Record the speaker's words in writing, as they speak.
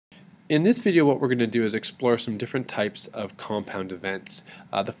In this video, what we're going to do is explore some different types of compound events.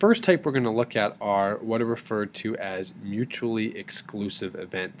 The first type we're going to look at are what are referred to as mutually exclusive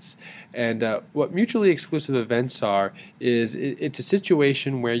events. And what mutually exclusive events are is it's a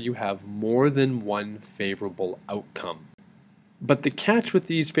situation where you have more than one favorable outcome. But the catch with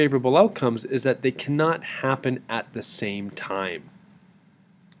these favorable outcomes is that they cannot happen at the same time.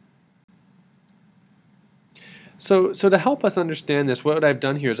 So to help us understand this, what I've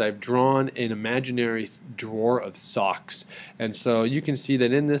done here is I've drawn an imaginary drawer of socks. And so you can see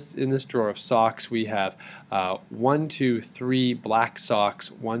that in this drawer of socks we have 1, 2, 3 black socks,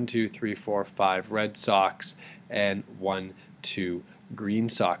 1, 2, 3, 4, 5 red socks, and 1, 2 green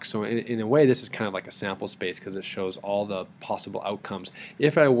socks. So in a way this is kind of like a sample space because it shows all the possible outcomes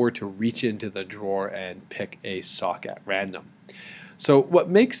if I were to reach into the drawer and pick a sock at random. So what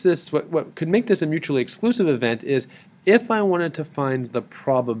could make this a mutually exclusive event is if I wanted to find the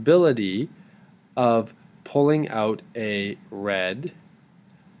probability of pulling out a red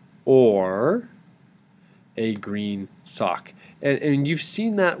or a green sock. And you've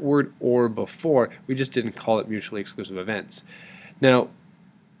seen that word "or" before, we just didn't call it mutually exclusive events. Now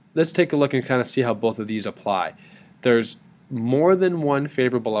let's take a look and kind of see how both of these apply. There's more than one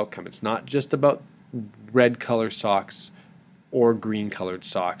favorable outcome. It's not just about red color socks or green colored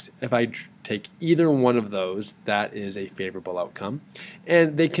socks. If I take either one of those, that is a favorable outcome.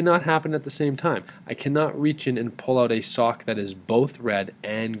 And they cannot happen at the same time. I cannot reach in and pull out a sock that is both red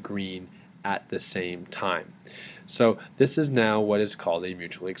and green at the same time. So this is now what is called a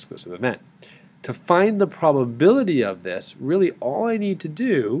mutually exclusive event. To find the probability of this, really all I need to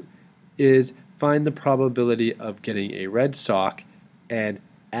do is find the probability of getting a red sock and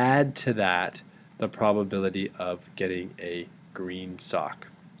add to that the probability of getting a green sock.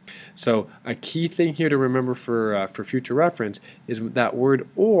 So a key thing here to remember for future reference is that word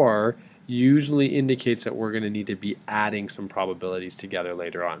 "or" usually indicates that we're going to need to be adding some probabilities together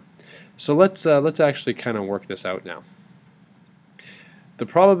later on. So let's actually kind of work this out now. The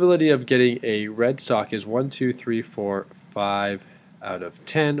probability of getting a red sock is 1, 2, 3, 4, 5 out of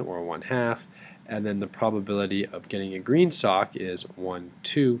 10, or 1/2, and then the probability of getting a green sock is 1,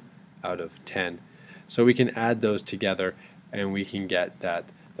 2 out of 10. So we can add those together and we can get that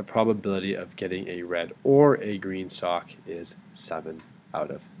the probability of getting a red or a green sock is 7 out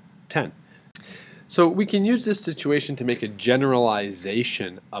of 10. So we can use this situation to make a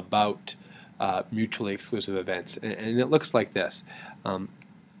generalization about mutually exclusive events, and it looks like this. A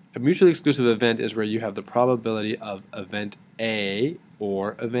mutually exclusive event is where you have the probability of event A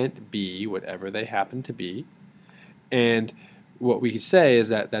or event B, whatever they happen to be, and what we say is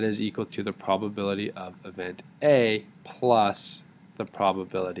that that is equal to the probability of event A plus the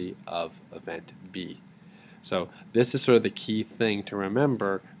probability of event B. So this is sort of the key thing to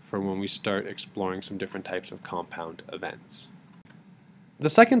remember for when we start exploring some different types of compound events. The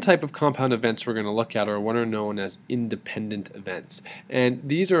second type of compound events we're going to look at are what are known as independent events. And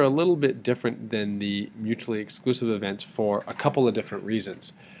these are a little bit different than the mutually exclusive events for a couple of different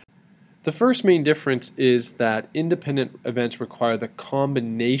reasons. The first main difference is that independent events require the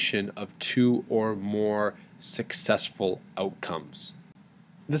combination of two or more successful outcomes.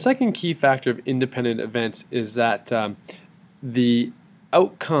 The second key factor of independent events is that the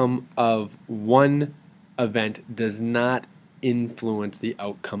outcome of one event does not influence the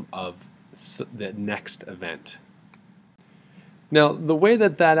outcome of the next event. Now, the way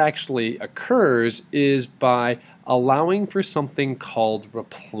that that actually occurs is by allowing for something called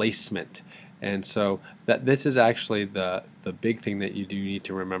replacement. And so that this is actually the big thing that you do need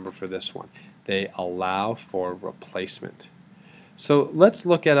to remember for this one. They allow for replacement. So let's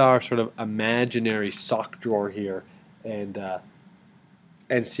look at our sort of imaginary sock drawer here and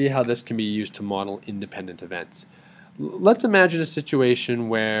see how this can be used to model independent events. Let's imagine a situation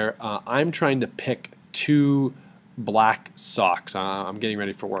where I'm trying to pick two black socks. I'm getting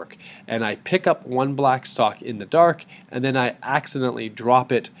ready for work, and I pick up one black sock in the dark, and then I accidentally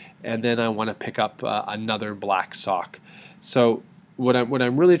drop it, and then I want to pick up another black sock. So what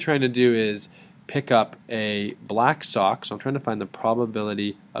I'm really trying to do is pick up a black sock. So I'm trying to find the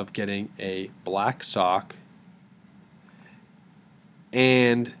probability of getting a black sock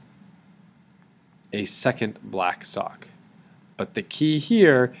and a second black sock. But the key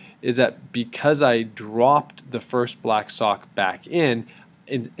here is that because I dropped the first black sock back in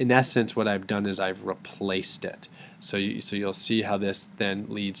essence what I've done is I've replaced it. So you'll see how this then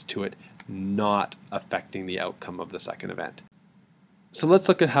leads to it not affecting the outcome of the second event. So let's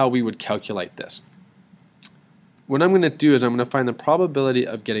look at how we would calculate this. What I'm going to do is I'm going to find the probability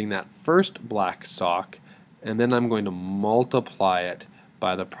of getting that first black sock, and then I'm going to multiply it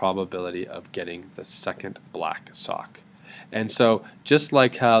by the probability of getting the second black sock. And so just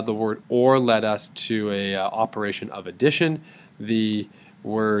like how the word or led us to a operation of addition, the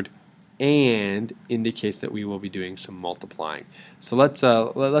word and indicates that we will be doing some multiplying. So let's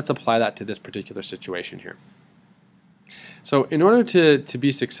apply that to this particular situation here. So in order to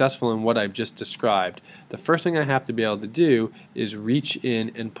be successful in what I've just described, the first thing I have to be able to do is reach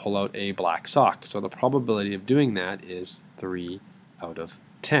in and pull out a black sock. So the probability of doing that is 3 out of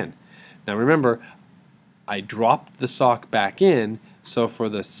 10. Now remember, I dropped the sock back in, so for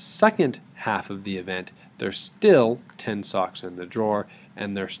the second half of the event, there's still 10 socks in the drawer,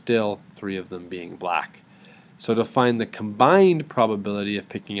 and there's still 3 of them being black. So to find the combined probability of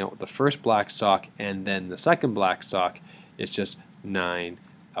picking out the first black sock and then the second black sock, it's just 9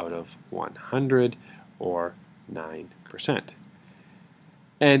 out of 100, or 9%.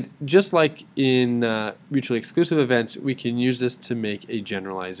 And just like in mutually exclusive events, we can use this to make a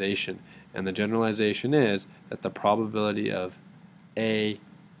generalization. And the generalization is that the probability of A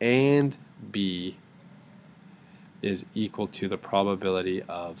and B is equal to the probability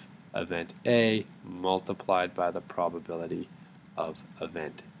of event A multiplied by the probability of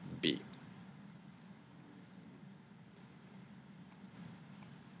event B.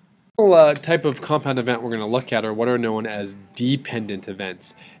 Type of compound event we're going to look at are what are known as dependent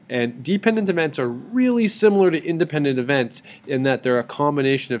events. And dependent events are really similar to independent events in that they're a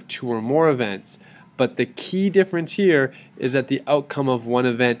combination of 2 or more events. But the key difference here is that the outcome of one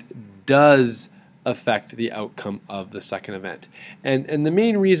event does affect the outcome of the second event. And the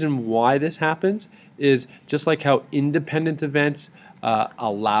main reason why this happens is just like how independent events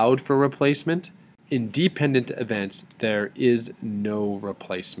allowed for replacement, in dependent events there is no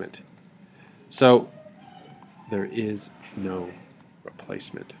replacement. So there is no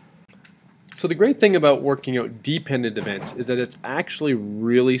replacement. So the great thing about working out dependent events is that it's actually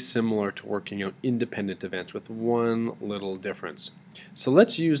really similar to working out independent events with one little difference. So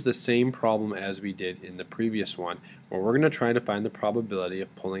let's use the same problem as we did in the previous one, where we're going to try to find the probability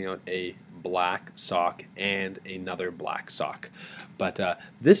of pulling out a black sock and another black sock. But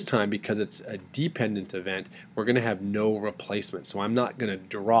this time, because it's a dependent event, we're going to have no replacement. So I'm not going to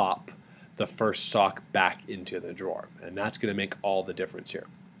drop the first sock back into the drawer, and that's going to make all the difference here.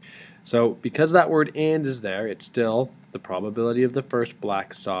 So because that word and is there, it's still the probability of the first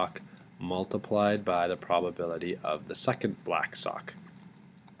black sock multiplied by the probability of the second black sock.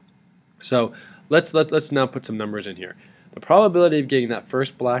 So let's now put some numbers in here. The probability of getting that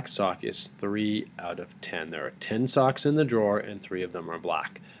first black sock is 3 out of 10. There are 10 socks in the drawer and 3 of them are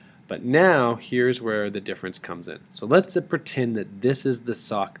black. But now here's where the difference comes in. So let's pretend that this is the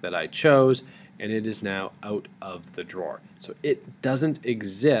sock that I chose and it is now out of the drawer. So it doesn't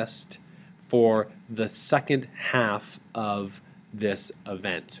exist for the second half of this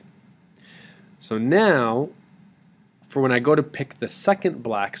event. So now, for when I go to pick the second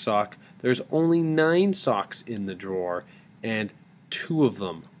black sock, there's only 9 socks in the drawer and 2 of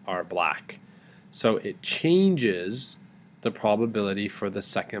them are black. So it changes the probability for the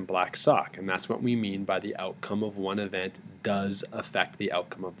second black sock, and that's what we mean by the outcome of one event does affect the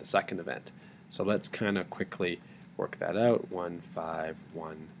outcome of the second event. So let's kind of quickly work that out. 1, 5,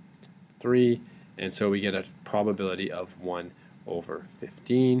 1, 3, and so we get a probability of 1 over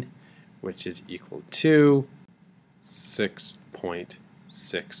 15, which is equal to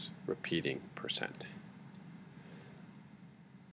 6.6 repeating percent.